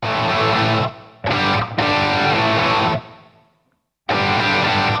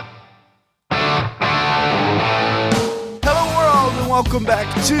welcome back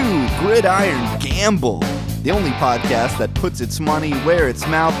to Gridiron Gamble, the only podcast that puts its money where its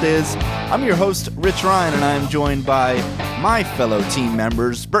mouth is. I'm your host, Rich Ryan, and I'm joined by my fellow team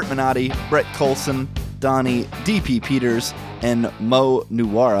members, Bert Minotti, Brett Colson, Donnie, DP Peters, and Mo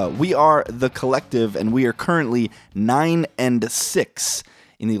Nuwara. We are The Collective, and we are currently 9-6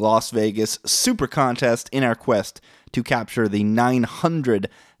 in the Las Vegas Super Contest in our quest to capture the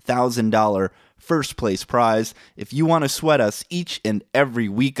 $900,000 first place prize. If you want to sweat us each and every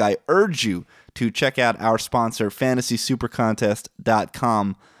week, I urge you to check out our sponsor,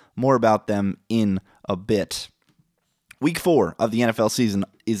 FantasySuperContest.com. More about them in a bit. Week 4 of the NFL season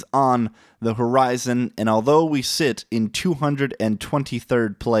is on the horizon, and although we sit in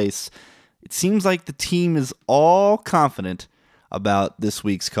 223rd place, it seems like the team is all confident about this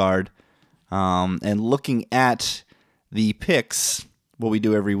week's card. And looking at the picks, what we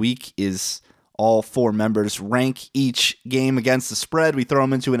do every week is all 4 members rank each game against the spread. We throw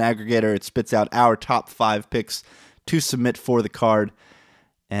them into an aggregator. It spits out our top 5 picks to submit for the card.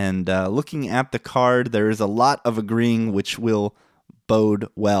 And looking at the card, there is a lot of agreeing, which will bode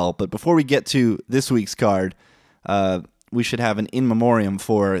well. But before we get to this week's card, we should have an in memoriam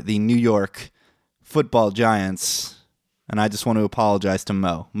for the New York Football Giants. And I just want to apologize to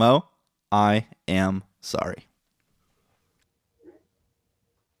Mo. Mo, I am sorry.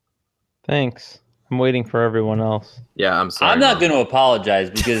 Thanks. I'm waiting for everyone else. Yeah, I'm sorry. I'm not going to apologize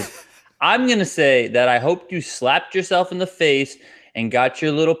because I'm going to say that I hope you slapped yourself in the face and got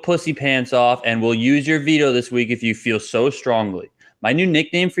your little pussy pants off, and we'll use your veto this week if you feel so strongly. My new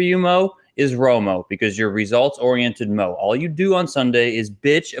nickname for you, Mo, is Romo, because you're results-oriented Mo. All you do on Sunday is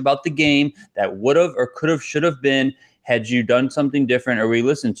bitch about the game that would have or could have, should have been had you done something different or we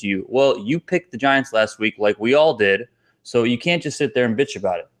listened to you. Well, you picked the Giants last week like we all did, so you can't just sit there and bitch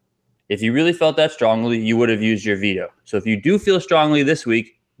about it. If you really felt that strongly, you would have used your veto. So if you do feel strongly this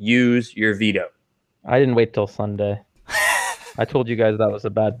week, use your veto. I didn't wait till Sunday. I told you guys that was a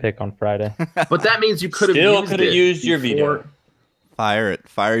bad pick on Friday. But that means you could have used your veto. Fire it.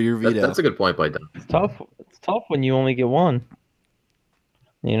 Fire your veto. That's a good point by Don. It's tough. It's tough when you only get one.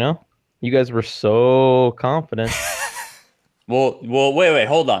 You know? You guys were so confident. Well, wait,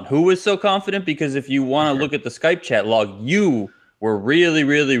 hold on. Who was so confident? Because if you want to look at the Skype chat log, you were really,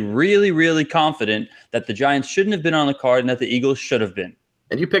 really, really, really confident that the Giants shouldn't have been on the card and that the Eagles should have been.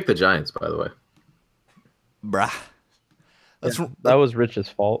 And you picked the Giants, by the way. Bruh. That was Rich's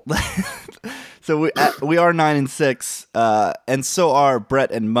fault. So we are 9-6, and so are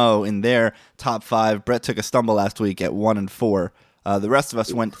Brett and Mo in their top 5. Brett took a stumble last week at 1-4. The rest of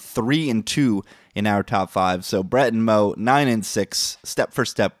us went 3-2 in our top 5. So Brett and Mo 9-6, step for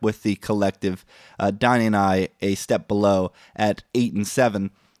step with the collective. Donnie and I a step below at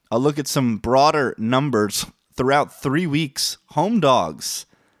 8-7. I'll look at some broader numbers throughout 3 weeks. Home dogs,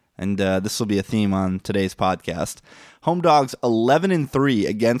 and this will be a theme on today's podcast. Home dogs 11-3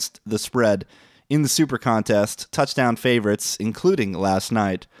 against the spread in the Super Contest. Touchdown favorites, including last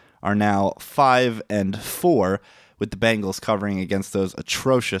night, are now 5-4, with the Bengals covering against those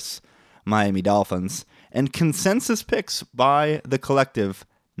atrocious Miami Dolphins. And consensus picks by the collective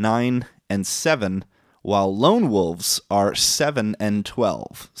 9-7, while Lone Wolves are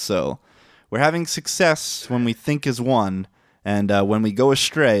 7-12. So we're having success when we think is one, and when we go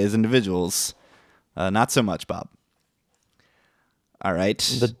astray as individuals, not so much, Bob. All right.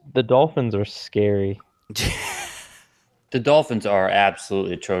 The Dolphins are scary. The Dolphins are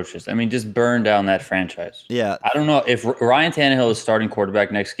absolutely atrocious. I mean, just burn down that franchise. Yeah. I don't know if Ryan Tannehill is starting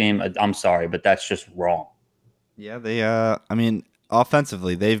quarterback next game. I'm sorry, but that's just wrong. Yeah, they. I mean,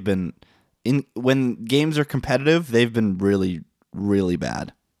 offensively, they've been when games are competitive, they've been really, really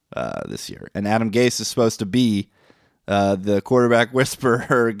bad this year. And Adam Gase is supposed to be the quarterback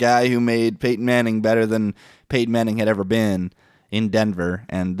whisperer guy who made Peyton Manning better than Peyton Manning had ever been in Denver,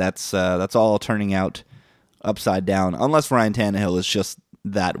 and that's all turning out upside down, unless Ryan Tannehill is just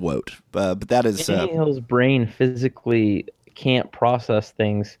that woat. But that is Tannehill's brain physically can't process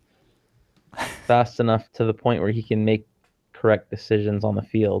things fast enough to the point where he can make correct decisions on the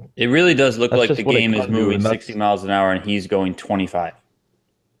field. It really does look That's like the game is moving 60 miles an hour and he's going 25.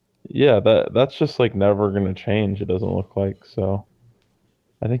 Yeah, that's just like never going to change. It doesn't look like. So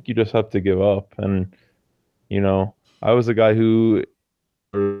I think you just have to give up. And, you know, I was a guy who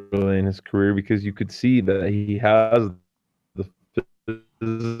early in his career because you could see that he has the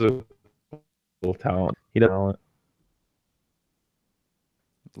physical talent. He doesn't.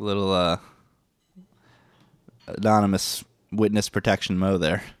 Little anonymous witness protection Mo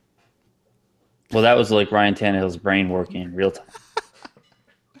there. Well, that was like Ryan Tannehill's brain working in real time.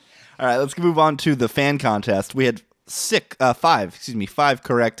 All right, let's move on to the fan contest. We had five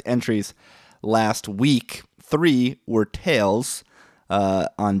correct entries last week. 3 were tails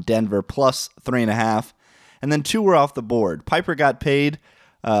on Denver plus 3.5, and then 2 were off the board. Piper got paid.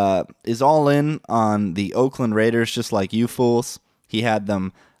 Is all in on the Oakland Raiders, just like you fools. He had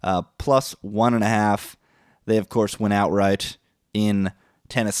them plus 1.5. They, of course, went outright in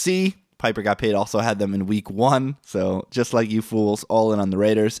Tennessee. Piper got paid, also had them in week 1. So just like you fools, all in on the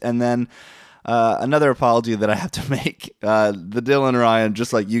Raiders. And then another apology that I have to make. The Dylan Ryan,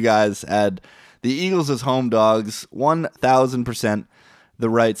 just like you guys, had the Eagles as home dogs, 1,000% the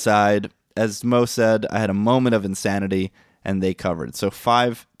right side. As Mo said, I had a moment of insanity, and they covered. So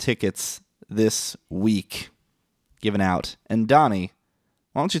 5 tickets this week given out. And Donnie,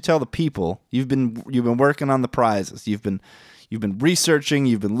 why don't you tell the people, you've been working on the prizes. You've been researching,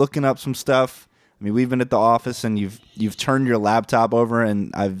 you've been looking up some stuff. I mean, we've been at the office and you've turned your laptop over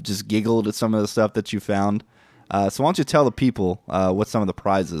and I've just giggled at some of the stuff that you found. So why don't you tell the people what some of the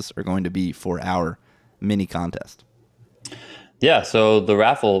prizes are going to be for our mini contest? Yeah, so the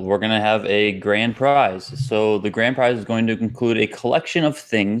raffle, we're going to have a grand prize. So the grand prize is going to include a collection of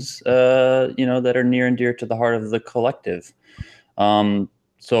things, that are near and dear to the heart of the collective.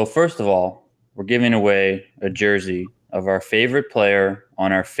 So first of all, we're giving away a jersey of our favorite player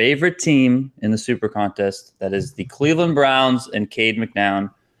on our favorite team in the Super Contest. That is the Cleveland Browns and Cade McNown,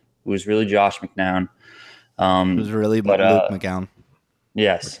 who is really Josh McNown. It was really Luke McCown.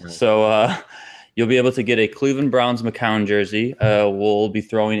 Yes. So you'll be able to get a Cleveland Browns McCown jersey. We'll be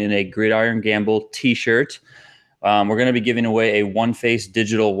throwing in a Gridiron Gamble t-shirt. We're going to be giving away a One Face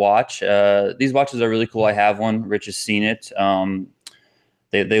digital watch. These watches are really cool. I have one. Rich has seen it.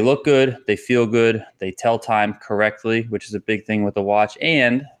 They look good. They feel good. They tell time correctly, which is a big thing with the watch.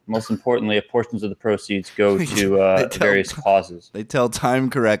 And most importantly, a portion of the proceeds go to various causes. They tell time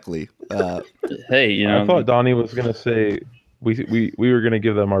correctly. Hey, I thought Donnie was going to say we were going to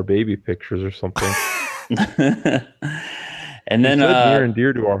give them our baby pictures or something. And then near and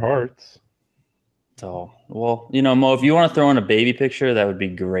dear to our hearts. So, well, Mo, if you want to throw in a baby picture, that would be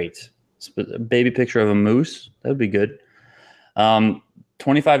great. A baby picture of a moose, that would be good. $25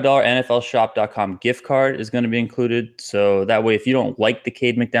 NFLshop.com gift card is going to be included. So that way, if you don't like the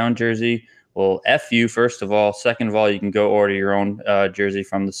Cade McNown jersey, well, F you, first of all. Second of all, you can go order your own jersey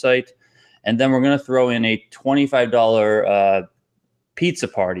from the site. And then we're going to throw in a $25 pizza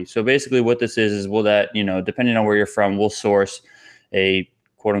party. So basically what this is depending on where you're from, we'll source a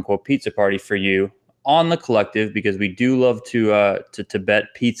quote-unquote pizza party for you on the collective, because we do love to bet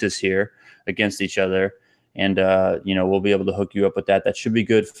pizzas here against each other. And, we'll be able to hook you up with that. That should be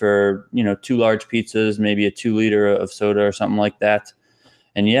good for, 2 large pizzas, maybe a 2 liter of soda or something like that.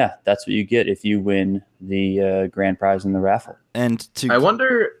 And yeah, that's what you get if you win the grand prize in the raffle. And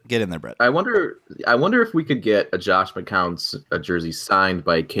get in there, Brett. I wonder if we could get a Josh McCown's jersey signed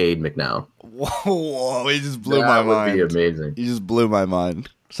by Cade McNown. Whoa, he just blew my mind. That would be amazing. He just blew my mind.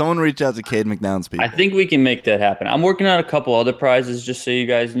 Someone reach out to Cade McNown's people. I think we can make that happen. I'm working on a couple other prizes, just so you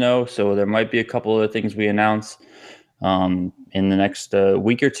guys know. So there might be a couple other things we announce in the next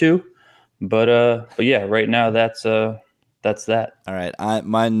week or two. But yeah, right now that's that. All right.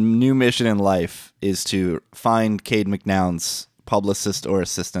 My new mission in life is to find Cade McNown's publicist or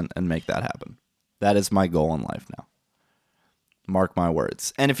assistant and make that happen. That is my goal in life now. Mark my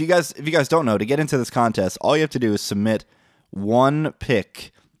words. And if you guys don't know, to get into this contest, all you have to do is submit one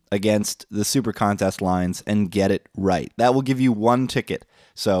pick against the Super Contest lines and get it right. That will give you 1 ticket.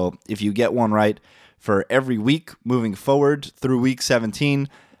 So if you get one right for every week moving forward through week 17,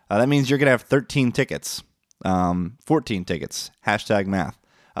 that means you're going to have 13 tickets. 14 tickets. #math.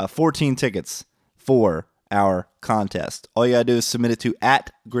 14 tickets for our contest. All you got to do is submit it to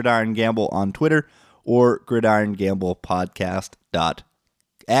 @GridironGamble on Twitter or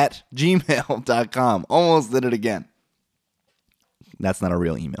gridirongamblepodcast@gmail.com. Almost did it again. That's not a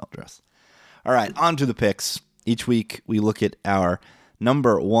real email address. All right, on to the picks. Each week we look at our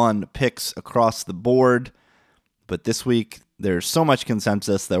number 1 picks across the board. But this week there's so much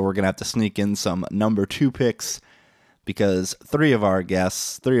consensus that we're going to have to sneak in some number 2 picks because 3 of our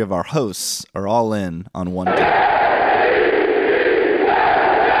hosts are all in on one team.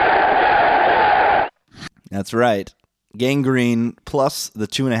 That's right. Gangrene plus the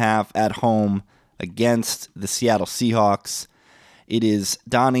 2.5 at home against the Seattle Seahawks. It is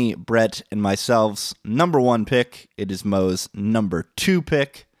Donnie, Brett, and myself's number 1 pick. It is Mo's number 2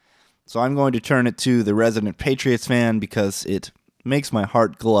 pick. So I'm going to turn it to the resident Patriots fan because it makes my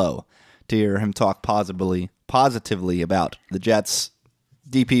heart glow to hear him talk positively about the Jets.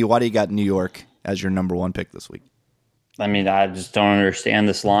 DP, why do you got New York as your number 1 pick this week? I mean, I just don't understand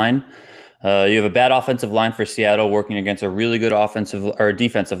this line. You have a bad offensive line for Seattle working against a really good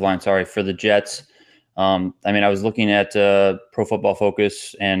defensive line, sorry, for the Jets. I was looking at Pro Football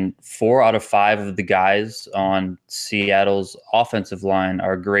Focus, and 4 out of 5 of the guys on Seattle's offensive line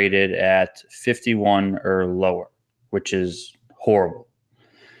are graded at 51 or lower, which is horrible.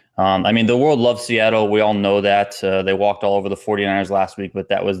 The world loves Seattle. We all know that. They walked all over the 49ers last week, but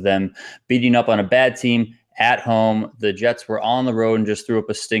that was them beating up on a bad team at home. The Jets were on the road and just threw up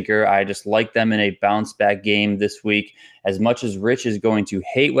a stinker. I just like them in a bounce back game this week. As much as Rich is going to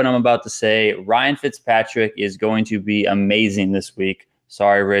hate what I'm about to say, Ryan Fitzpatrick is going to be amazing this week.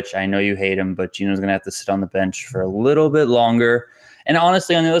 Sorry, Rich. I know you hate him, but Gino's going to have to sit on the bench for a little bit longer. And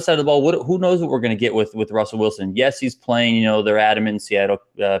honestly, on the other side of the ball, who knows what we're going to get with Russell Wilson? Yes, he's playing. They're adamant in Seattle.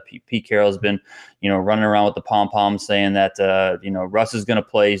 Pete Carroll's been, running around with the pom-poms saying that, Russ is going to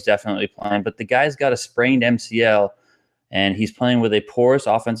play. He's definitely playing. But the guy's got a sprained MCL, and he's playing with a porous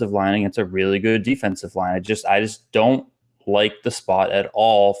offensive line against a really good defensive line. I just don't like the spot at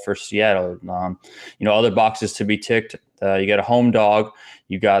all for Seattle. Other boxes to be ticked. You got a home dog.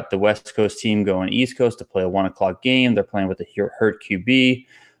 You got the West Coast team going East Coast to play a 1:00 game. They're playing with a hurt QB.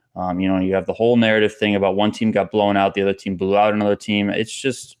 You have the whole narrative thing about one team got blown out, the other team blew out another team. It's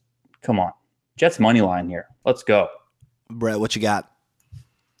just, come on. Jets money line here. Let's go. Brett, what you got?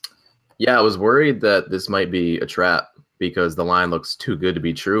 Yeah, I was worried that this might be a trap because the line looks too good to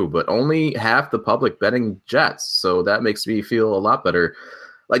be true, but only half the public betting Jets. So that makes me feel a lot better.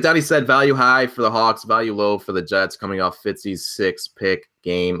 Like Donnie said, value high for the Hawks, value low for the Jets coming off Fitzy's 6-pick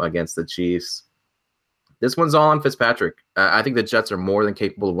game against the Chiefs. This one's all on Fitzpatrick. I think the Jets are more than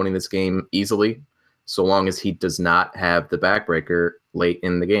capable of winning this game easily, so long as he does not have the backbreaker late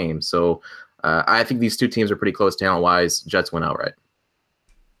in the game. So I think these two teams are pretty close talent-wise. Jets win outright.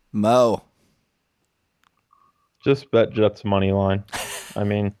 Mo. Just bet Jets money line.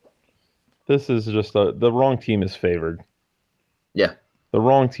 This is just the wrong team is favored. Yeah. The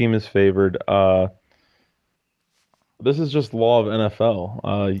wrong team is favored. This is just law of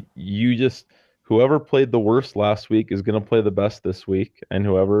NFL. Whoever played the worst last week is going to play the best this week, and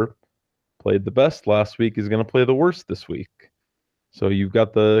whoever played the best last week is going to play the worst this week. So you've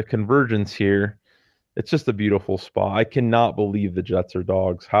got the convergence here. It's just a beautiful spot. I cannot believe the Jets are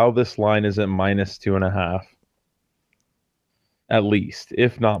dogs. How this line isn't -2.5, at least,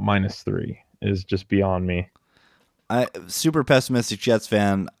 if not -3, is just beyond me. Super pessimistic Jets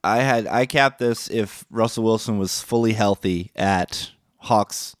fan. I capped this if Russell Wilson was fully healthy at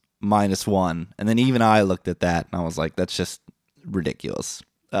Hawks -1, and then even I looked at that and I was like, that's just ridiculous.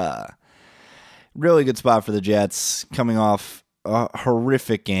 Really good spot for the Jets coming off a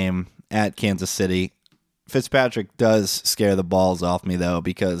horrific game at Kansas City. Fitzpatrick does scare the balls off me though,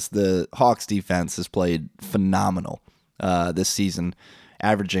 because the Hawks defense has played phenomenal this season,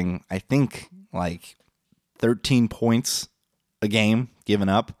 averaging I think like 13 points a game given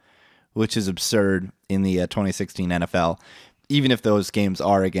up, which is absurd in the 2016 NFL. Even if those games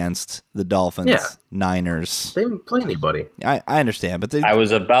are against the Dolphins, Niners. They didn't play anybody. I understand, but I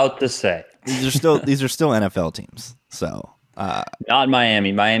was about to say. these are still NFL teams. So not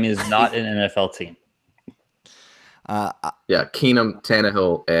Miami. Miami is not an NFL team. Keenum,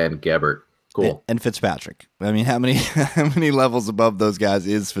 Tannehill, and Gabbert. Cool. And Fitzpatrick. How many levels above those guys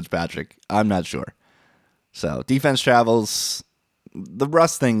is Fitzpatrick? I'm not sure. So defense travels. The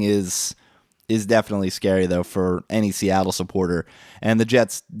Russ thing is definitely scary though for any Seattle supporter, and the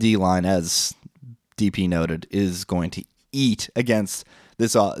Jets D-line, as DP noted, is going to eat against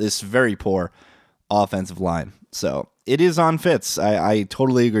this very poor offensive line. So it is on Fitz. I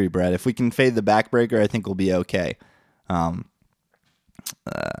totally agree, Brett. If we can fade the backbreaker, I think we'll be okay. And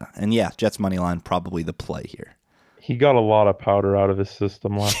yeah, Jets money line probably the play here. He got a lot of powder out of his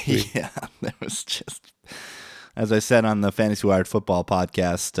system last week. Yeah, that was just, as I said on the Fantasy Wired Football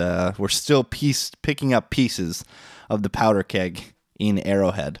podcast, we're still picking up pieces of the powder keg in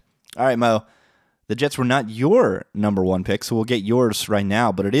Arrowhead. All right, Mo, the Jets were not your number one pick, so we'll get yours right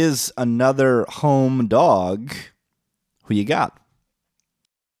now, but it is another home dog. Who you got?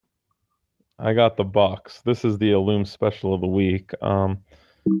 I got the Bucks. This is the Illume special of the week. And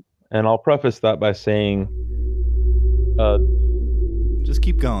I'll preface that by saying... just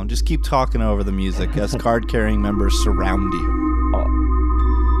keep going. Just keep talking over the music as card-carrying members surround you.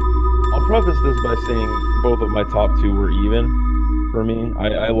 I'll preface this by saying both of my top two were even for me.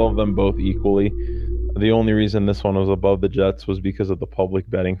 I love them both equally. The only reason this one was above the Jets was because of the public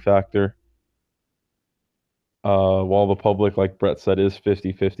betting factor. While the public, like Brett said, is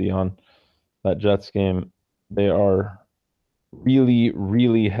 50-50 on that Jets game, they are really,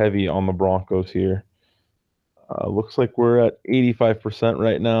 really heavy on the Broncos here. Looks like we're at 85%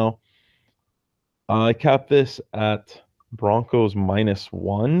 right now. I cap this at Broncos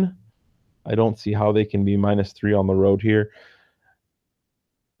 -1. I don't see how they can be -3 on the road here.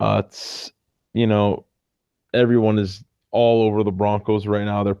 It's, you know, everyone is all over the Broncos right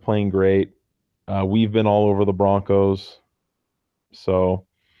now. They're playing great. We've been all over the Broncos. So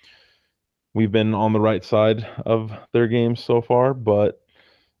we've been on the right side of their games so far, but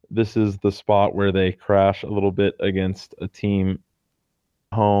this is the spot where they crash a little bit against a team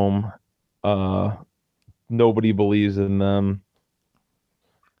home. Nobody believes in them.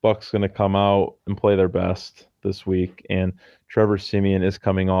 Buck's going to come out and play their best this week, and Trevor Siemian is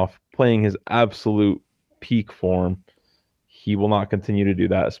coming off playing his absolute peak form. He will not continue to do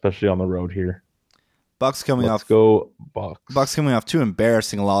that, especially on the road here. Bucks coming Let's off go Bucks. Bucks coming off 2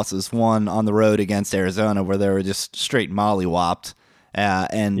 embarrassing losses. One on the road against Arizona, where they were just straight mollywopped,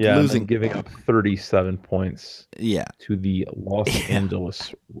 and losing, and giving up 37 points yeah, to the Los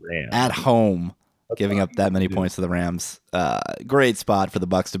Angeles Rams at home, giving up that many points to the Rams. Great spot for the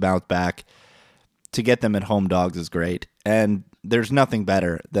Bucks to bounce back. To get them at home dogs is great, and there's nothing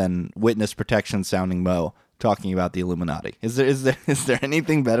better than witness protection sounding Mo talking about the Illuminati. Is there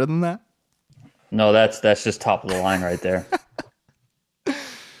anything better than that? No, that's just top of the line right there.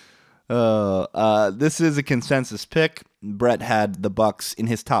 This is a consensus pick. Brett had the Bucks in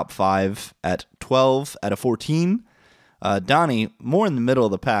his top 5 at 12 out of 14. Donnie, more in the middle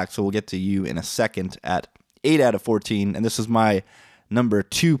of the pack, so we'll get to you in a second at 8 out of 14. And this is my number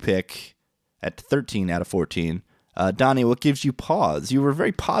 2 pick at 13 out of 14. Donnie, what gives you pause? You were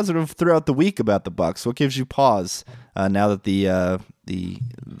very positive throughout the week about the Bucks. What gives you pause now that the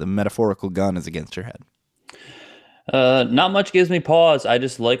metaphorical gun is against your head? Not much gives me pause. I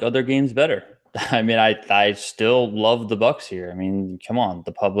just like other games better. I mean, I still love the Bucks here. I mean, come on,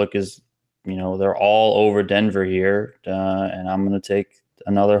 the public is, they're all over Denver here, and I'm going to take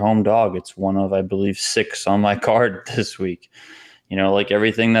another home dog. It's one of, I believe, 6 on my card this week. Like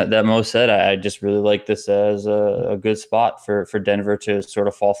everything that Mo said, I just really like this as a good spot for Denver to sort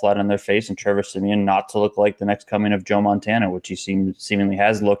of fall flat on their face and Trevor Siemian not to look like the next coming of Joe Montana, which he seemingly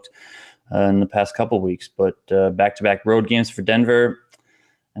has looked in the past couple weeks. But back-to-back road games for Denver,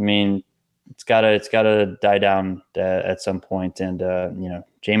 I mean, it's gotta die down at some point. And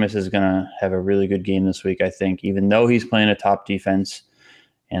Jameis is gonna have a really good game this week, I think, even though he's playing a top defense.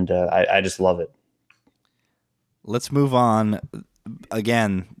 And I just love it. Let's move on.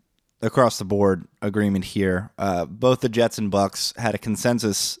 Again, across the board agreement here. Both the Jets and Bucks had a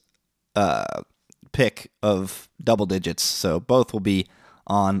consensus pick of double digits, so both will be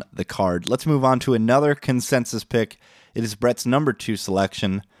on the card. Let's move on to another consensus pick. It is Brett's number 2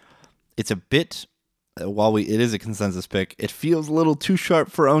 selection. It's a bit, it is a consensus pick, it feels a little too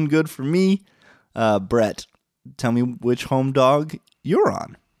sharp for own good for me. Brett, tell me which home dog you're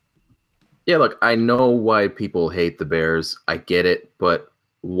on. Yeah, look, I know why people hate the Bears. I get it, but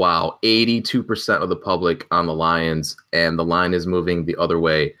wow, 82% of the public on the Lions, and the line is moving the other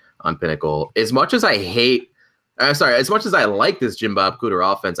way on Pinnacle. As much as I like this Jim Bob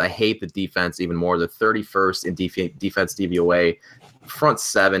Cooter offense, I hate the defense even more. The 31st in defense DVOA. Front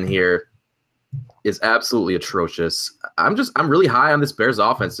 7 here is absolutely atrocious. I'm really high on this Bears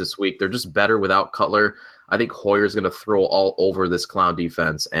offense this week. They're just better without Cutler. I think Hoyer's going to throw all over this clown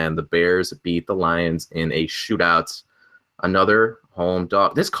defense, and the Bears beat the Lions in a shootout. Another home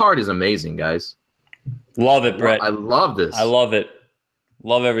dog. This card is amazing, guys. Love it, Brett. I love this. I love it.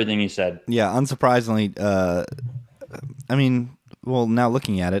 Love everything you said. Yeah, unsurprisingly, now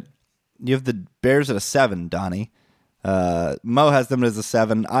looking at it, you have the Bears at a 7, Donnie. Mo has them as a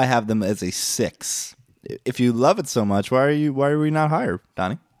 7. I have them as a 6. If you love it so much, why are we not higher,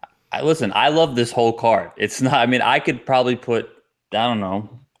 Donnie? Listen, I love this whole card. It's not, I mean, I could probably put,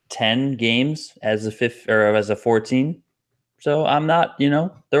 10 games as a 5 or as a 14. So I'm not,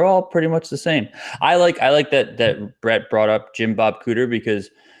 they're all pretty much the same. I like that Brett brought up Jim Bob Cooter, because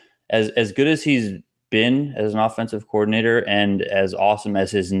as good as he's been as an offensive coordinator and as awesome as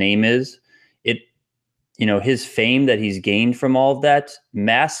his name is, his fame that he's gained from all of that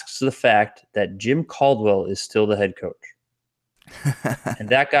masks the fact that Jim Caldwell is still the head coach. And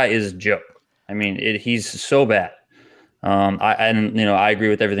that guy is a joke. I mean, he's so bad. I agree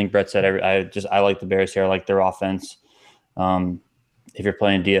with everything Brett said. I like the Bears here. I like their offense. If you're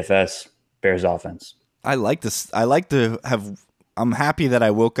playing DFS, Bears offense. I like this. I'm happy that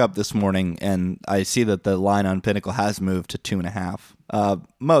I woke up this morning and I see that the line on Pinnacle has moved to 2.5.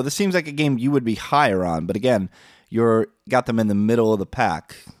 Mo, this seems like a game you would be higher on, but again, you're got them in the middle of the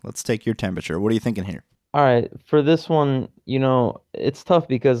pack. Let's take your temperature. What are you thinking here? All right, for this one, it's tough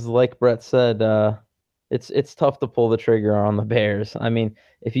because, like Brett said, it's tough to pull the trigger on the Bears. I mean,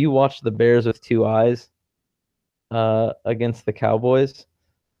 if you watch the Bears with two eyes against the Cowboys,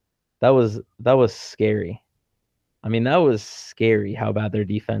 that was scary. I mean, that was scary how bad their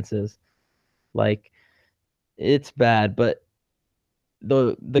defense is. Like, it's bad, but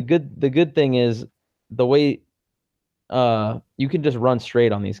the good thing is the way you can just run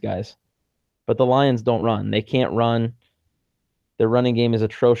straight on these guys. But the Lions don't run. They can't run. Their running game is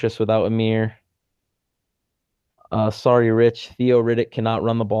atrocious without Amir. Sorry, Rich. Theo Riddick cannot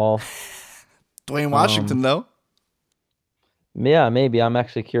run the ball. Dwayne Washington, though. Yeah, maybe. I'm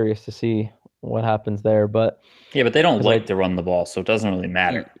actually curious to see what happens there. But Yeah, but they don't 'cause like to run the ball, so it doesn't really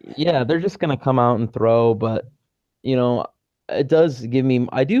matter. yeah, they're just gonna come out and throw. But you know, it does give me.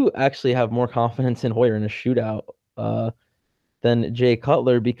 I do actually have more confidence in Hoyer in a shootout than Jay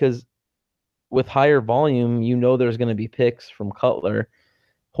Cutler because with higher volume, there's going to be picks from Cutler.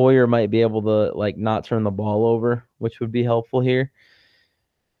 Hoyer might be able to like not turn the ball over, which would be helpful here.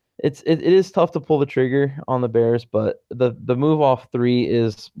 It is tough to pull the trigger on the Bears, but the move off three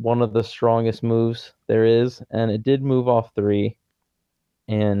is one of the strongest moves there is, and it did move off three.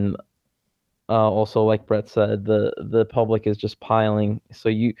 And also, like Brett said, the public is just piling. So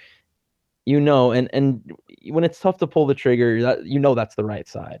and when it's tough to pull the trigger, that's the right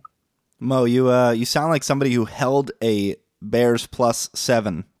side. Mo, you sound like somebody who held a Bears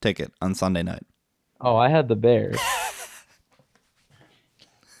 +7 ticket on Sunday night. Oh, I had the Bears.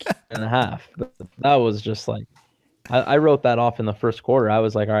 and a half. That was just like, I wrote that off in the first quarter. I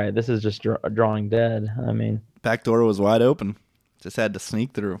was like, all right, this is just drawing dead. I mean, back door was wide open. Just had to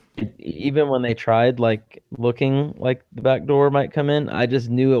sneak through. Even when they tried like looking like the back door might come in, I just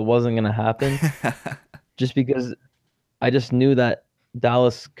knew it wasn't going to happen. Just because I just knew that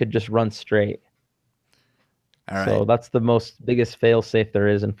Dallas could just run straight. All right. So that's the biggest fail safe there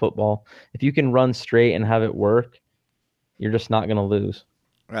is in football. If you can run straight and have it work, you're just not going to lose.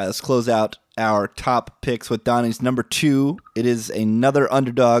 All right, let's close out our top picks with Donnie's number 2. It is another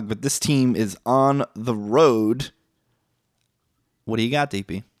underdog, but this team is on the road. What do you got,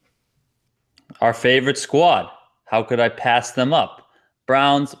 DP? Our favorite squad. How could I pass them up?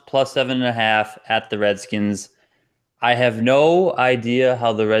 Browns +7.5 at the Redskins. I have no idea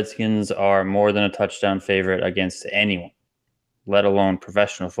how the Redskins are more than a touchdown favorite against anyone, let alone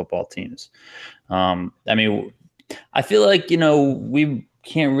professional football teams. I mean, I feel like, we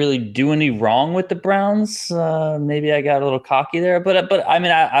can't really do any wrong with the Browns. Maybe I got a little cocky there, but I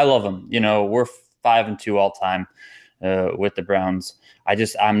mean, I love them. We're 5-2 all time with the Browns.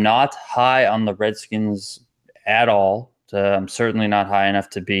 I'm not high on the Redskins at all. I'm certainly not high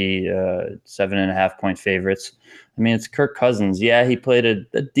enough to be 7.5 point favorites. I mean, it's Kirk Cousins. Yeah, he played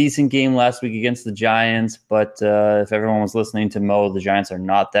a decent game last week against the Giants, but if everyone was listening to Mo, the Giants are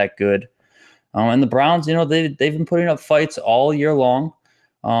not that good. And the Browns, they've been putting up fights all year long.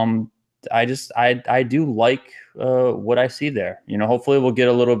 I do like what I see there. Hopefully we'll get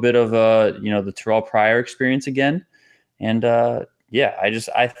a little bit of the Terrell Pryor experience again. And I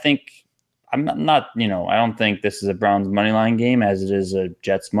think I'm not, I don't think this is a Browns money line game as it is a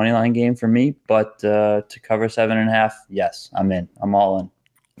Jets money line game for me. But to cover 7.5, yes, I'm in. I'm all in.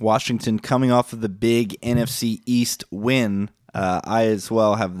 Washington coming off of the big NFC East win. I as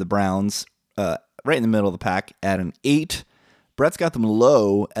well have the Browns right in the middle of the pack at an 8. Brett's got them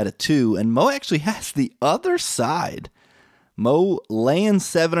low at a 2, and Mo actually has the other side. Mo laying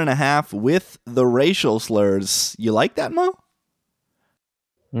 7.5 with the racial slurs. You like that, Mo?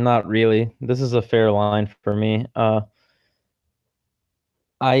 Not really. This is a fair line for me.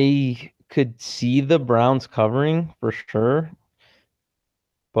 I could see the Browns covering for sure,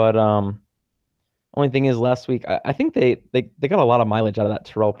 but only thing is last week I think they got a lot of mileage out of that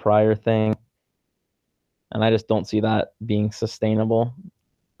Terrell Pryor thing, and I just don't see that being sustainable.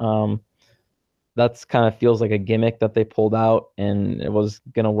 That's kind of feels like a gimmick that they pulled out, and it was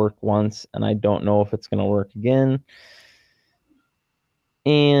gonna work once, and I don't know if it's gonna work again.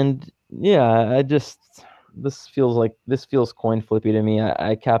 And yeah, this feels coin flippy to me.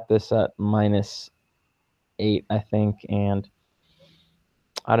 I capped this at -8, I think, and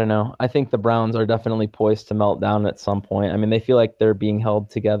I don't know. I think the Browns are definitely poised to melt down at some point. I mean, they feel like they're being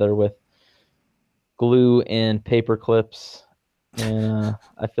held together with glue and paper clips, and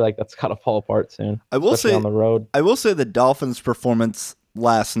I feel like that's got to fall apart soon. Especially on the road. I will say the Dolphins' performance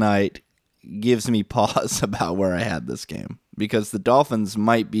last night gives me pause about where I had this game, because the Dolphins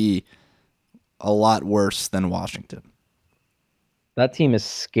might be a lot worse than Washington. That team is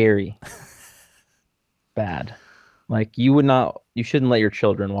scary. Bad. Like, you shouldn't let your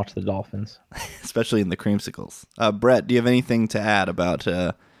children watch the Dolphins. Especially in the creamsicles. Brett, do you have anything to add about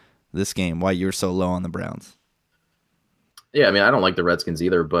this game, why you're so low on the Browns. Yeah, I mean, I don't like the Redskins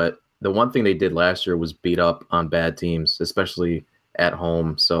either, but the one thing they did last year was beat up on bad teams, especially at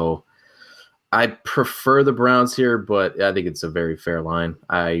home. So I prefer the Browns here, but I think it's a very fair line.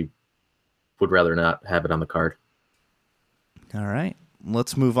 I would rather not have it on the card. All right,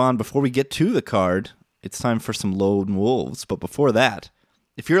 let's move on. Before we get to the card, it's time for some Lone Wolves. But before that,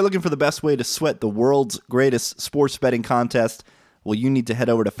 if you're looking for the best way to sweat the world's greatest sports betting contest, well, you need to head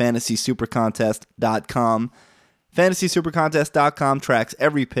over to fantasysupercontest.com. FantasySuperContest.com tracks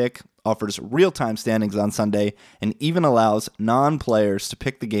every pick, offers real-time standings on Sunday, and even allows non-players to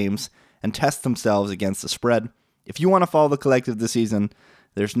pick the games and test themselves against the spread. If you want to follow the collective this season,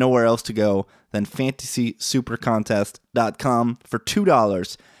 there's nowhere else to go than FantasySuperContest.com. For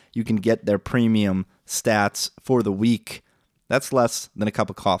 $2, you can get their premium stats for the week. That's less than a cup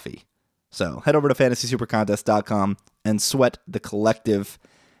of coffee. So head over to FantasySuperContest.com and sweat the collective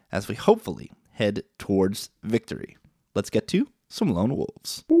as we hopefully head towards victory. Let's get to some Lone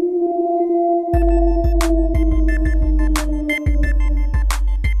Wolves.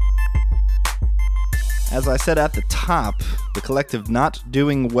 As I said at the top, the collective not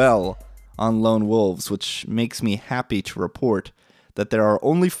doing well on Lone Wolves, which makes me happy to report that there are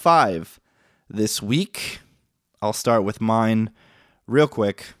only 5 this week. I'll start with mine real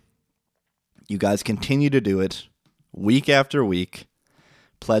quick. You guys continue to do it week after week,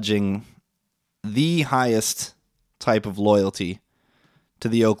 pledging the highest type of loyalty to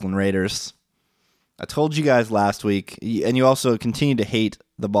the Oakland Raiders. I told you guys last week, and you also continue to hate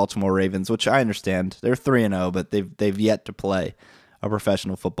the Baltimore Ravens, which I understand. They're 3-0, but they've yet to play a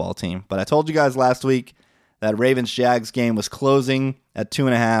professional football team. But I told you guys last week that Ravens-Jags game was closing at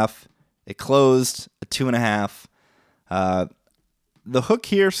 2.5. It closed at 2.5. The hook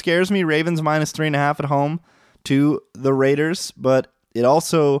here scares me. Ravens minus 3.5 at home to the Raiders, but it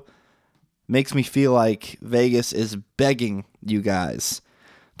also makes me feel like Vegas is begging you guys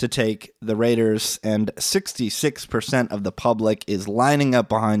to take the Raiders, and 66% of the public is lining up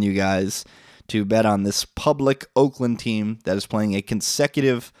behind you guys to bet on this public Oakland team that is playing a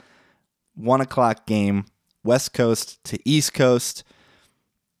consecutive 1 o'clock game, West Coast to East Coast.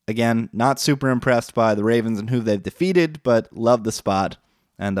 Again, not super impressed by the Ravens and who they've defeated, but love the spot,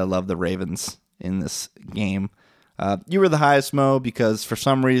 and I love the Ravens in this game. You were the highest, Mo, because for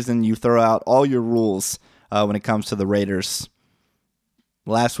some reason you throw out all your rules when it comes to the Raiders.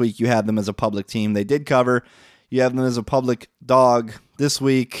 Last week you had them as a public team. They did cover. You have them as a public dog. This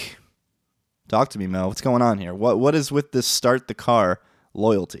week, talk to me, Mo. What's going on here? What is with this start the car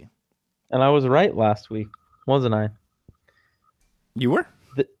loyalty? And I was right last week, wasn't I? You were?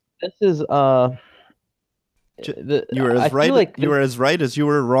 This is you were as right. Like you were as right as you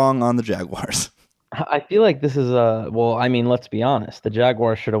were wrong on the Jaguars. I feel like this is well, I mean, let's be honest. The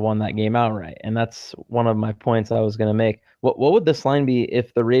Jaguars should have won that game outright, and that's one of my points I was going to make. What would this line be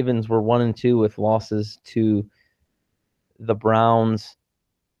if the Ravens were 1-2 with losses to the Browns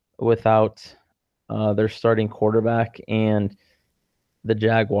without their starting quarterback and the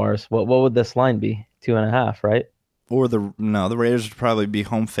Jaguars? What would this line be? 2.5, right? Or the Raiders would probably be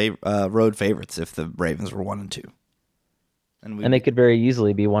road favorites if the Ravens were 1-2, and they could very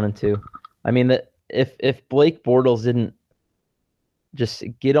easily be 1-2. I mean that. If Blake Bortles didn't just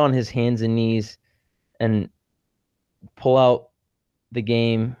get on his hands and knees and pull out the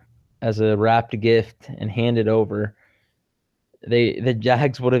game as a wrapped gift and hand it over, the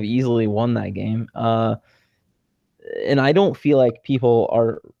Jags would have easily won that game. And I don't feel like people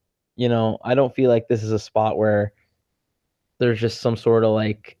are, I don't feel like this is a spot where there's just some sort of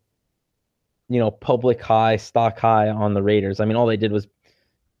like, public high, stock high on the Raiders. I mean, all they did was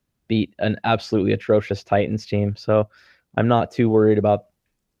beat an absolutely atrocious Titans team. So I'm not too worried about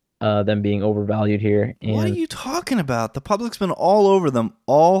them being overvalued here. And what are you talking about? The public's been all over them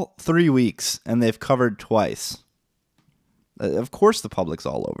all 3 weeks, and they've covered twice. Of course the public's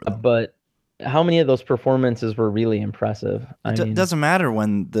all over them. But how many of those performances were really impressive? It doesn't matter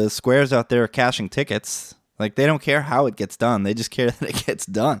when the squares out there are cashing tickets. Like, they don't care how it gets done. They just care that it gets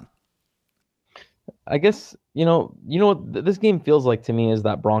done. I guess, what this game feels like to me is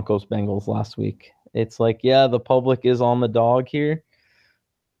that Broncos-Bengals last week. It's like, yeah, the public is on the dog here,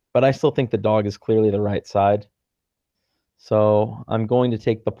 but I still think the dog is clearly the right side. So I'm going to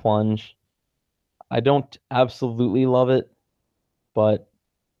take the plunge. I don't absolutely love it, but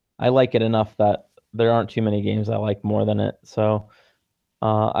I like it enough that there aren't too many games I like more than it. So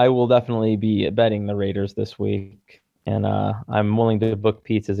I will definitely be betting the Raiders this week. And I'm willing to book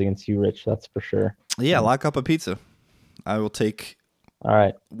pizzas against you, Rich. That's for sure. Yeah, lock up a pizza. I will take all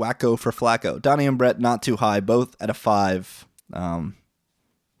right. Wacko for Flacco. Donnie and Brett, not too high, both at a 5.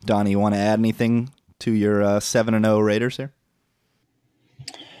 Donnie, you want to add anything to your 7-0 Raiders here?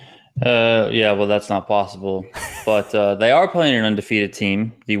 Yeah, well, that's not possible. But they are playing an undefeated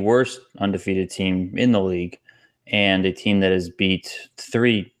team, the worst undefeated team in the league, and a team that has beat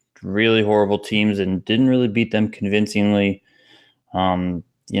 3 really horrible teams and didn't really beat them convincingly.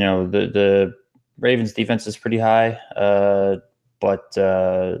 The Ravens defense is pretty high, but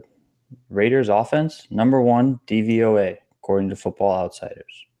Raiders offense, number 1 DVOA, according to Football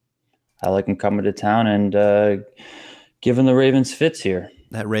Outsiders. I like them coming to town and giving the Ravens fits here.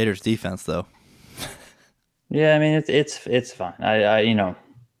 That Raiders defense, though. Yeah, I mean it's fine. I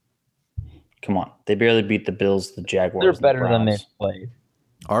come on. They barely beat the Bills, the Jaguars. They're and the better than Browns. they've played.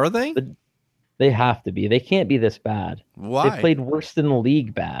 Are they? They have to be. They can't be this bad. Why? They played worse than the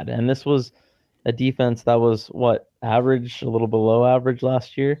league bad, and this was a defense that was average, a little below average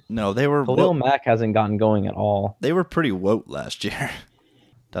last year. No, they were. Khalil Mack hasn't gotten going at all. They were pretty woke last year.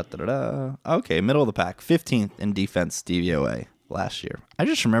 Okay, middle of the pack, 15th in defense DVOA last year. I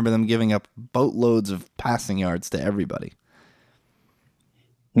just remember them giving up boatloads of passing yards to everybody.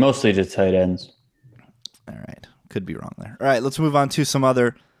 Mostly to tight ends. All right, could be wrong there. All right, let's move on to some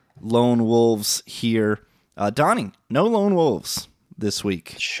other lone wolves here. Donnie, no lone wolves this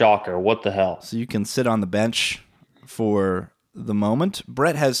week. Shocker. What the hell? So you can sit on the bench for the moment.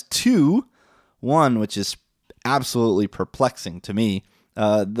 Brett has 2, one which is absolutely perplexing to me.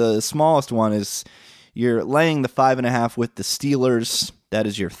 The smallest one is you're laying the 5.5 with the Steelers. That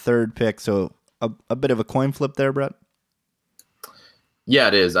is your 3rd pick. So a bit of a coin flip there, Brett. Yeah,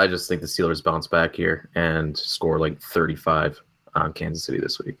 it is. I just think the Steelers bounce back here and score like 35 on Kansas City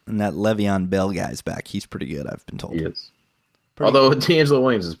this week. And that Le'Veon Bell guy's back. He's pretty good, I've been told. He is. Although D'Angelo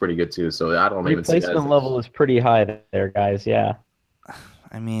Williams is pretty good too, so I don't even see that. Replacement level is pretty high there, guys. Yeah.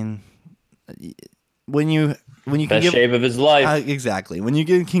 I mean, when you can Best give shape of his life. exactly when you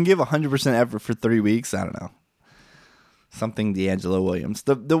can give 100% effort for 3 weeks, I don't know. Something D'Angelo Williams.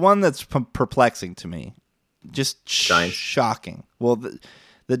 The one that's perplexing to me, just shocking. Well,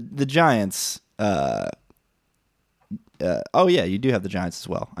 the Giants. Oh yeah, you do have the Giants as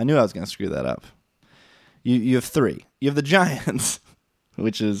well. I knew I was going to screw that up. You have 3. You have the Giants,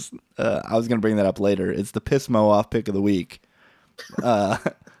 which is I was going to bring that up later. It's the piss mow off pick of the week.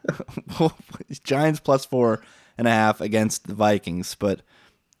 Giants plus 4.5 against the Vikings, but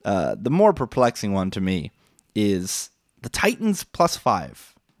the more perplexing one to me is the Titans plus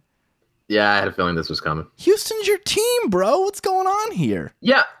 5. Yeah, I had a feeling this was coming. Houston's your team, bro. What's going on here?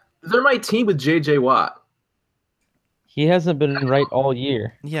 Yeah, they're my team with J.J. Watt. He hasn't been right all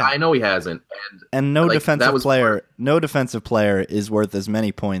year. Yeah, I know he hasn't. And no like, defensive player, no defensive player is worth as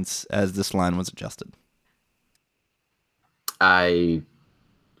many points as this line was adjusted. I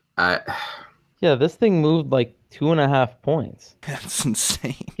Yeah, this thing moved like 2.5 points. That's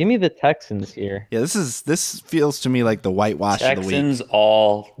insane. Give me the Texans here. Yeah, this feels to me like the whitewash of the week. Texans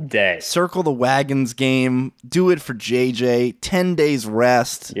all day. Circle the wagons game. Do it for JJ. 10 days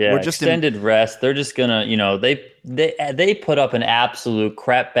rest. Yeah, We're just extended rest. They're just gonna, they put up an absolute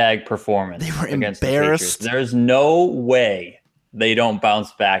crap bag performance. They were against embarrassed. The Patriots. There's no way they don't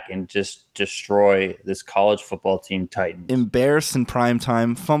bounce back and just destroy this college football team Titans. Embarrassed in prime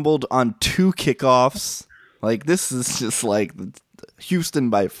time. Fumbled on 2 kickoffs. Like, this is just like Houston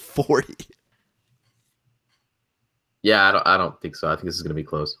by 40. Yeah, I don't think so. I think this is going to be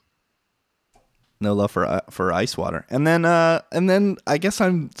close. No love for ice water. And then I guess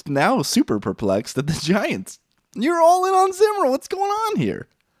I'm now super perplexed at the Giants. You're all in on Zimmer. What's going on here?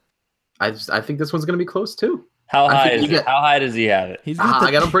 I think this one's going to be close too. How high does he have it? I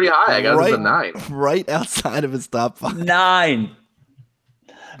got him pretty high. I got him at 9. Right outside of his top 5. 9.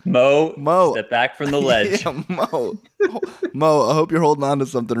 Mo, step back from the ledge. Yeah, Mo, I hope you're holding on to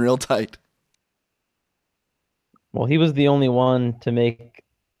something real tight. Well, he was the only one to make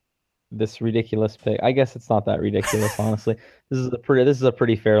this ridiculous pick. I guess it's not that ridiculous, honestly. This is a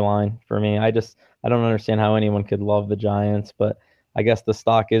pretty fair line for me. I don't understand how anyone could love the Giants, but I guess the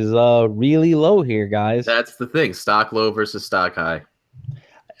stock is really low here, guys. That's the thing. Stock low versus stock high.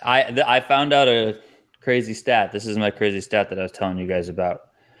 I found out a crazy stat. This is my crazy stat that I was telling you guys about.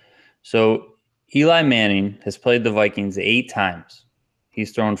 So Eli Manning has played the Vikings 8 times.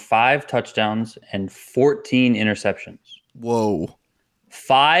 He's thrown 5 touchdowns and 14 interceptions. Whoa.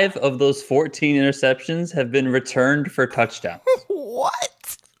 5 of those 14 interceptions have been returned for touchdowns.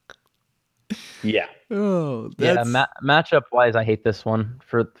 What? Yeah. Oh, yeah. Matchup wise, I hate this one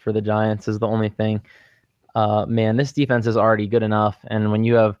for the Giants is the only thing. Man, this defense is already good enough, and when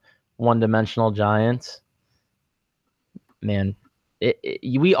you have one-dimensional Giants, man,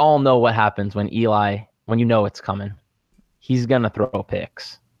 we all know what happens when you know it's coming. He's gonna throw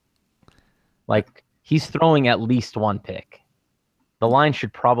picks. Like, he's throwing at least one pick. The line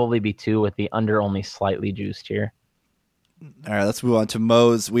should probably be 2 with the under only slightly juiced here. All right, let's move on to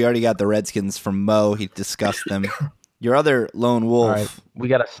Mo's. We already got the Redskins from Mo. He discussed them. Your other lone wolf. All right, we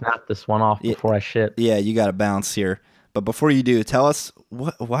got to snap this one off before I shit. Yeah, you got to bounce here. But before you do, tell us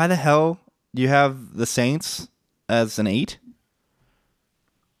why the hell do you have the Saints as an 8?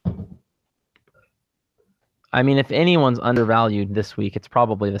 I mean, if anyone's undervalued this week, it's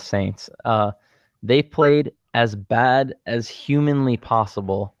probably the Saints. They played as bad as humanly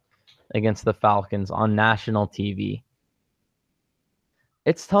possible against the Falcons on national TV.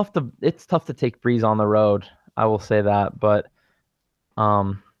 It's tough to take Breeze on the road. I will say that, but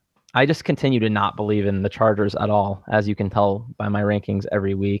I just continue to not believe in the Chargers at all, as you can tell by my rankings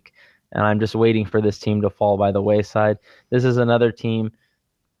every week. And I'm just waiting for this team to fall by the wayside. This is another team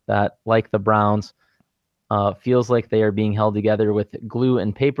that, like the Browns, feels like they are being held together with glue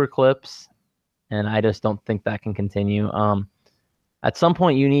and paper clips, and I just don't think that can continue. At some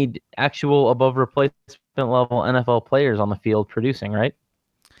point, you need actual above replacement level NFL players on the field producing, right?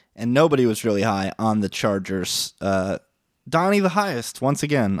 And nobody was really high on the Chargers. Donnie the highest, once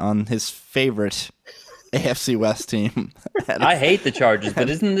again, on his favorite AFC West team. I hate the Chargers, but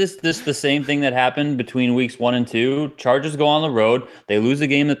isn't this the same thing that happened between weeks 1 and 2? Chargers go on the road, they lose a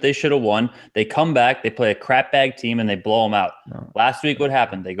game that they should have won, they come back, they play a crap bag team, and they blow them out. No. Last week, what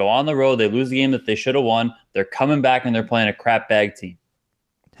happened? They go on the road, they lose the game that they should have won, they're coming back, and they're playing a crap bag team.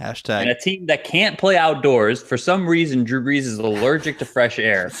 Hashtag. And a team that can't play outdoors, for some reason, Drew Brees is allergic to fresh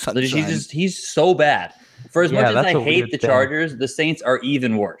air. Sunshine. He's so bad. For as much as that's I a hate weird the thing. Chargers, the Saints are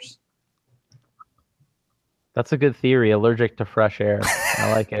even worse. That's a good theory. Allergic to fresh air.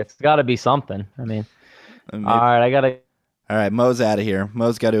 I like it. It's got to be something. I mean, all right, I got to. All right, Mo's out of here.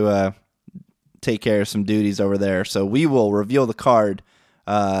 Mo's got to take care of some duties over there. So we will reveal the card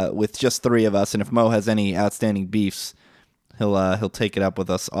with just 3 of us, and if Mo has any outstanding beefs, he'll take it up with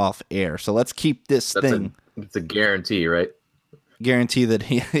us off air. So let's keep this thing. It's a guarantee, right? Guarantee that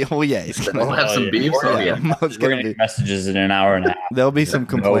he. Oh yeah, he's We'll gonna. have some yeah. beefs. Oh, yeah. Mo's We're gonna going to be. get messages in an hour and a half. There'll be some No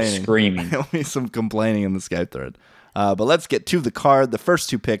complaining. screaming. There'll be some complaining in the Skype thread. But let's get to the card. The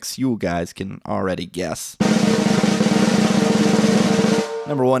first 2 picks you guys can already guess.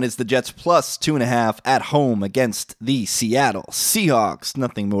 Number 1 is the Jets plus 2.5 at home against the Seattle Seahawks.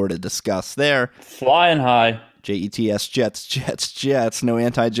 Nothing more to discuss there. Flying high. Jets, Jets. No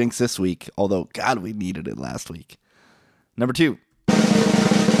anti-jinx this week. Although, God, we needed it last week. Number 2.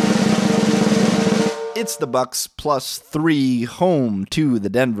 It's the Bucks plus 3 home to the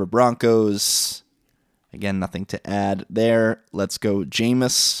Denver Broncos. Again, nothing to add there. Let's go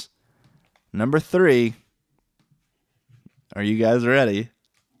Jameis. Number 3. Are you guys ready?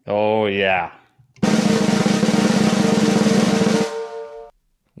 Oh, yeah.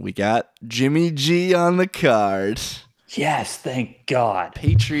 We got Jimmy G on the card. Yes, thank God.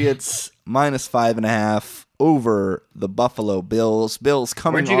 Patriots minus 5.5 over the Buffalo Bills. Bills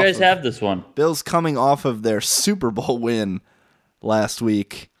coming. Where'd you guys have this one? Bills coming off of their Super Bowl win last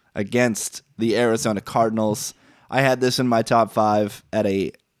week against the Arizona Cardinals. I had this in my top 5 at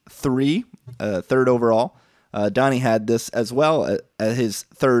a 3, third overall. Donnie had this as well at his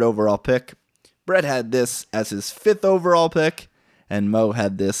 3rd overall pick. Brett had this as his 5th overall pick, and Mo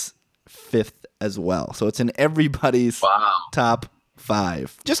had this 5th as well. So it's in everybody's top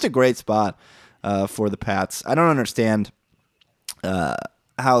 5. Just a great spot for the Pats. I don't understand how.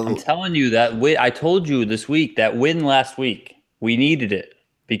 I'm telling you that I told you this week, that win last week, we needed it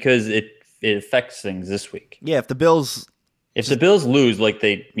because it affects things this week. Yeah, if the Bills lose, like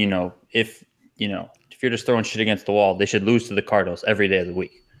if you're just throwing shit against the wall, they should lose to the Cardinals every day of the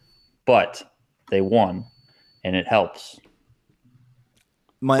week. But they won, and it helps.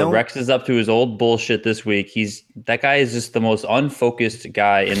 Rex is up to his old bullshit this week. That guy is just the most unfocused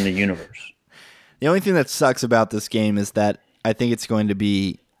guy in the universe. The only thing that sucks about this game is that I think it's going to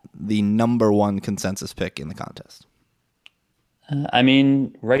be the number 1 consensus pick in the contest. I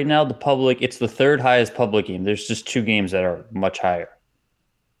mean, right now it's the 3rd highest public game. There's just 2 games that are much higher.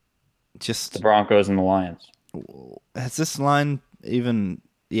 Just the Broncos and the Lions. Has this line even?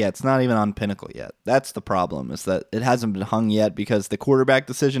 Yeah, it's not even on Pinnacle yet. That's the problem, is that it hasn't been hung yet because the quarterback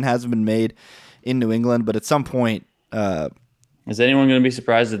decision hasn't been made in New England. But at some point, is anyone going to be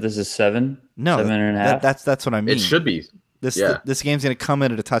surprised that this is 7? No, 7.5. That's what I mean. It should be. This game's going to come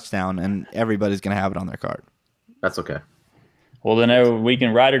in at a touchdown, and everybody's going to have it on their card. That's okay. Well, then we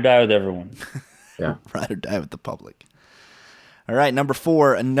can ride or die with everyone. Yeah, ride or die with the public. All right, number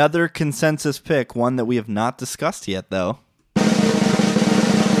 4, another consensus pick, one that we have not discussed yet, though.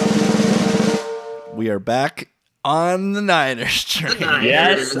 We are back on the Niners train.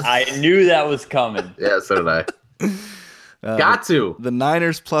 Yes, I knew that was coming. Yeah, so did I. Got to. The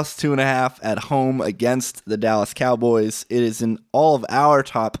Niners plus 2.5 at home against the Dallas Cowboys. It is in all of our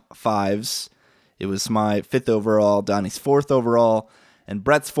top fives. It was my 5th overall, Donnie's 4th overall, and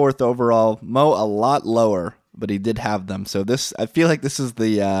Brett's 4th overall. Mo a lot lower, but he did have them. So this, I feel like this is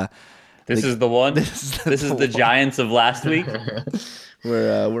the This is the one. this This is the the one. Giants of last week.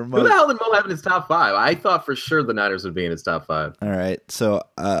 where Who the Mo. hell did Mo have in his top 5? I thought for sure the Niners would be in his top 5. All right, so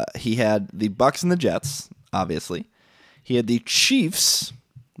he had the Bucks and the Jets, obviously. He had the Chiefs.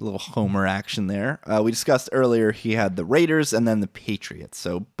 A little homer action there. We discussed earlier he had the Raiders and then the Patriots.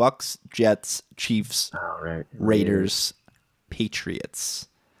 So Bucks, Jets, Chiefs, All right. Raiders, Patriots.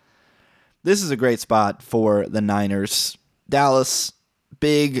 This is a great spot for the Niners. Dallas,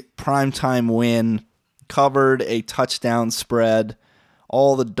 big primetime win, covered a touchdown spread.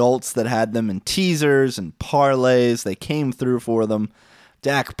 All the dolts that had them in teasers and parlays, they came through for them.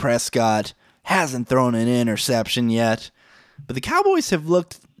 Dak Prescott hasn't thrown an interception yet. But the Cowboys have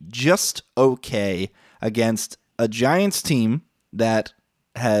looked just okay against a Giants team that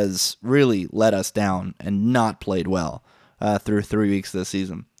has really let us down and not played well through 3 weeks of the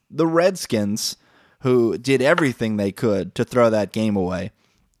season. The Redskins, who did everything they could to throw that game away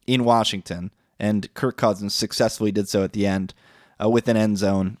in Washington, and Kirk Cousins successfully did so at the end with an end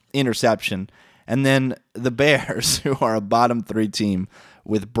zone interception. And then the Bears, who are a bottom 3 team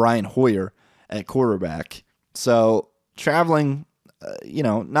with Brian Hoyer at quarterback. So traveling,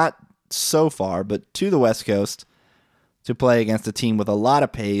 not so far, but to the West Coast to play against a team with a lot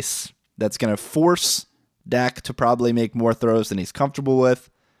of pace that's going to force Dak to probably make more throws than he's comfortable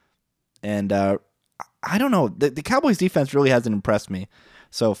with. And I don't know. The Cowboys defense really hasn't impressed me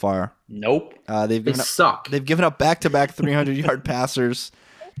so far. Nope. They've They given up, suck. they've given up back-to-back 300-yard passers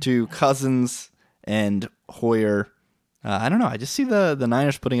to Cousins and Hoyer. I don't know. I just see the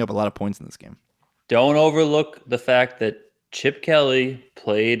Niners putting up a lot of points in this game. Don't overlook the fact that Chip Kelly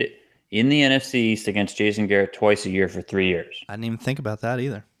played in the NFC East against Jason Garrett twice a year for 3 years. I didn't even think about that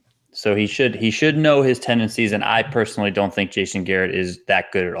either. So he should know his tendencies, and I personally don't think Jason Garrett is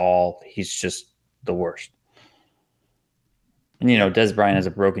that good at all. He's just the worst. And Des Bryant has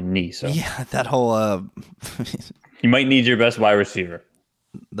a broken knee, so Yeah, that whole you might need your best wide receiver.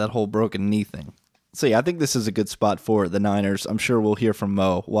 that whole broken knee thing. So yeah, I think this is a good spot for the Niners. I'm sure we'll hear from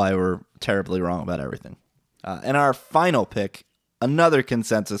Mo why we're terribly wrong about everything. And our final pick, another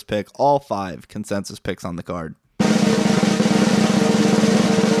consensus pick, all 5 consensus picks on the card.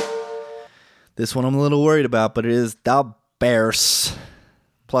 This one I'm a little worried about, but it is the Bears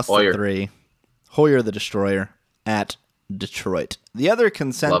plus Hoyer. the 3. Hoyer the Destroyer at Detroit. The other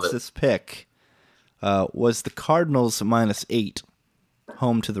consensus pick was the Cardinals -8,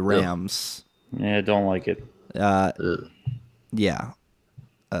 home to the Rams. Yeah, don't like it. Ugh. Yeah.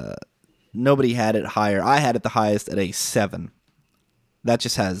 Nobody had it higher. I had it the highest at a 7. That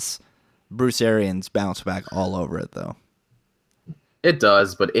just has Bruce Arians bounce back all over it, though. It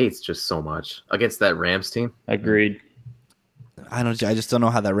does, but 8's just so much against that Rams team. Agreed. I just don't know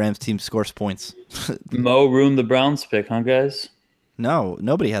how that Rams team scores points. Mo ruined the Browns pick, huh, guys? No,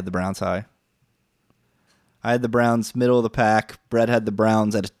 nobody had the Browns high. I had the Browns middle of the pack. Brett had the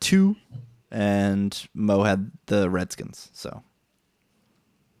Browns at a 2, and Mo had the Redskins. So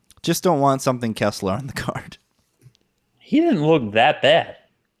just don't want something Kessler on the card. He didn't look that bad.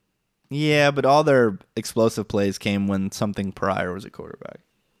 Yeah, but all their explosive plays came when something Pryor was a quarterback.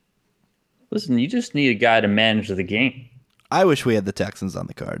 Listen, you just need a guy to manage the game. I wish we had the Texans on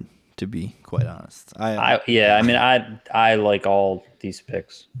the card, to be quite honest. I like all these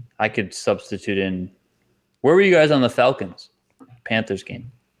picks. I could substitute in. Where were you guys on the Falcons Panthers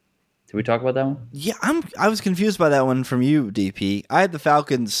game? Did we talk about that one? Yeah, I was confused by that one from you, DP. I had the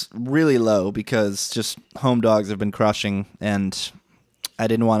Falcons really low because just home dogs have been crushing, and I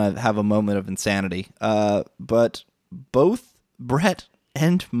didn't want to have a moment of insanity. But both Brett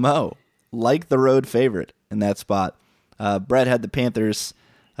and Mo like the road favorite in that spot. Brett had the Panthers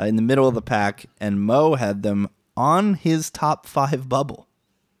in the middle of the pack, and Mo had them on his top 5 bubble.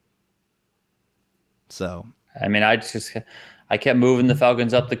 So I mean, I kept moving the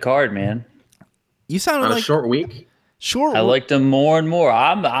Falcons up the card, man. you sounded On like a short week? short. I liked them more and more.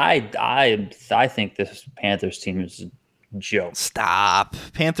 I think this Panthers team is a joke. Stop.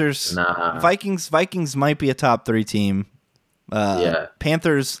 Panthers. Nah. Vikings might be a top 3 team. Yeah.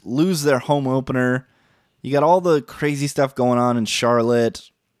 Panthers lose their home opener. You got all the crazy stuff going on in Charlotte.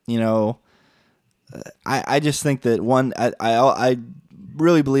 I just think that I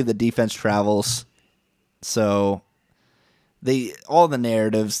really believe that defense travels. So all the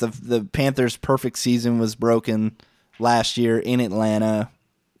narratives. The Panthers' perfect season was broken last year in Atlanta.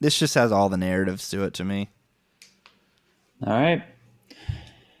 This just has all the narratives to it to me. All right.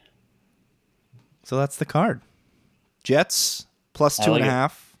 So that's the card. Jets plus I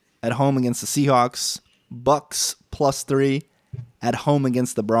 2.5 at home against the Seahawks. Bucks plus 3 at home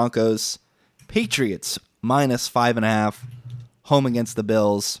against the Broncos. Patriots minus 5.5 home against the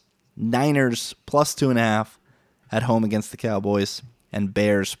Bills. Niners plus 2.5 at home against the Cowboys. And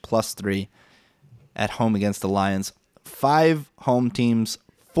Bears plus 3 at home against the Lions. 5 home teams,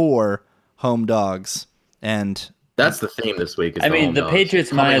 4 home dogs. And That's the theme this week. Is I mean, home the dogs.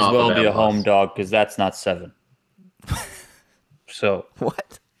 Patriots might Coming as off well of be that a home loss. dog because that's not 7. So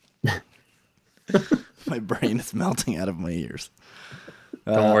what? My brain is melting out of my ears.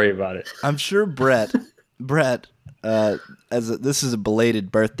 don't worry about it. I'm sure Brett, this is a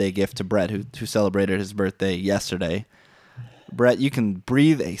belated birthday gift to Brett, who celebrated his birthday yesterday. Brett, you can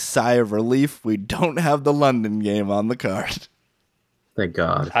breathe a sigh of relief. We don't have the London game on the card. Thank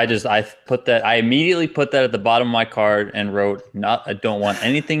God. I immediately put that at the bottom of my card and wrote, I don't want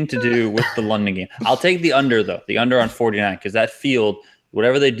anything to do with the London game. I'll take the under though, the under on 49, because that field,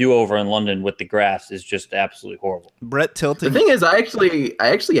 whatever they do over in London with the grass, is just absolutely horrible. Brett tilting. The thing is, I actually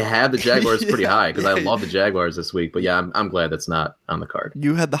had the Jaguars pretty high because I love the Jaguars this week. But yeah, I'm glad that's not on the card.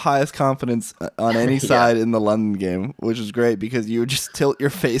 You had the highest confidence on any side in the London game, which is great because you would just tilt your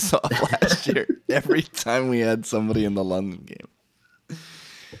face off last year every time we had somebody in the London game.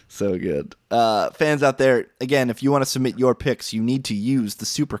 So good. Fans out there, again, if you want to submit your picks, you need to use the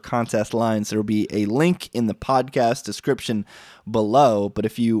Super Contest lines. There will be a link in the podcast description below, but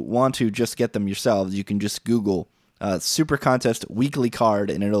if you want to just get them yourselves, you can just Google Super Contest Weekly Card,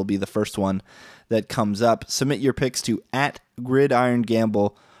 and it'll be the first one that comes up. Submit your picks to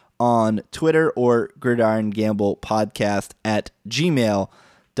 @GridironGamble on Twitter or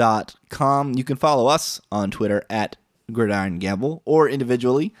gridirongamblepodcast@gmail.com. You can follow us on Twitter @GridironGamble or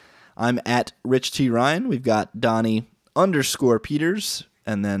individually. I'm @RichTRyan. We've got Donnie _Peters,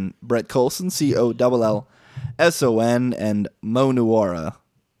 and then Brett Colson, COLLSON, and Mo Nuwara,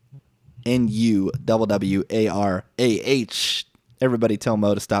 NUWWARAH. Everybody tell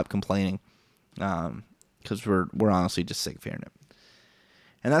Mo to stop complaining, because we're honestly just sick of hearing it.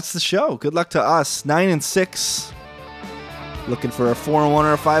 And that's the show. Good luck to us. 9-6. Looking for a 4-1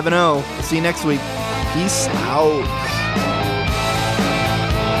 or a 5-0. We'll see you next week. Peace out.